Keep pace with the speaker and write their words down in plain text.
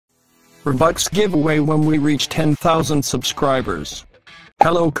Robux giveaway when we reach 10,000 subscribers.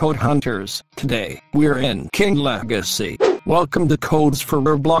 Hello code hunters, today we're in King Legacy. Welcome to Codes for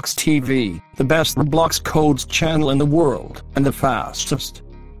Roblox TV, the best Roblox codes channel in the world, and the fastest.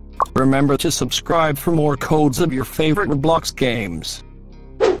 Remember to subscribe for more codes of your favorite Roblox games.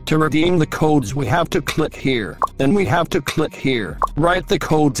 To redeem the codes we have to click here, then we have to click here. Write the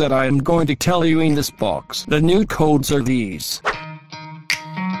codes that I am going to tell you in this box. The new codes are these.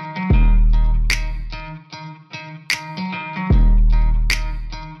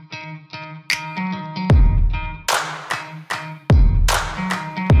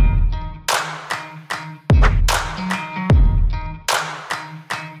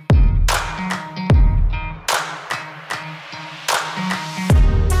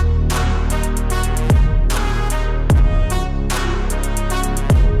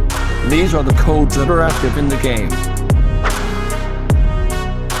 These are the codes that are active in the game.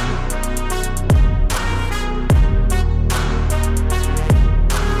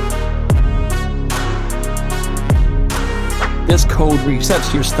 This code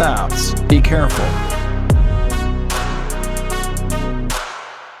resets your stats. Be careful.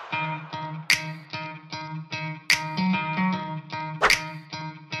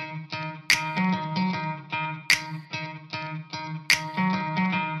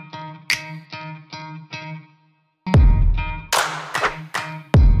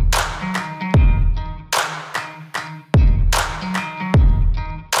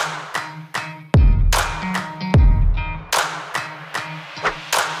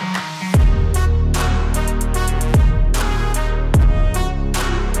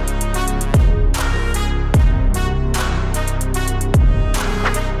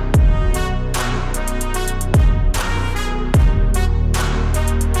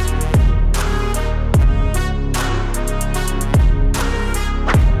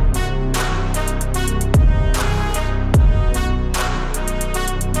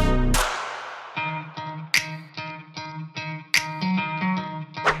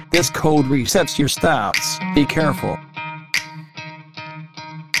 This code resets your stats. Be careful.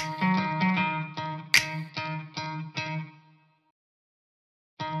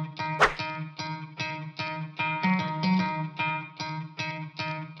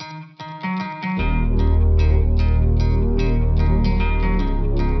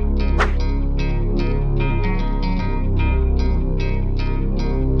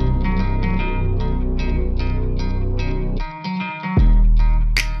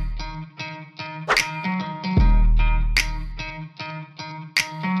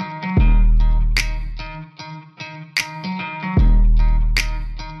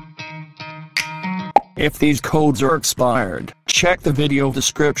 If these codes are expired, check the video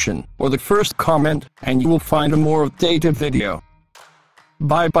description or the first comment and you will find a more updated video.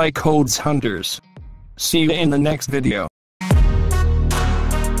 Bye bye codes hunters. See you in the next video.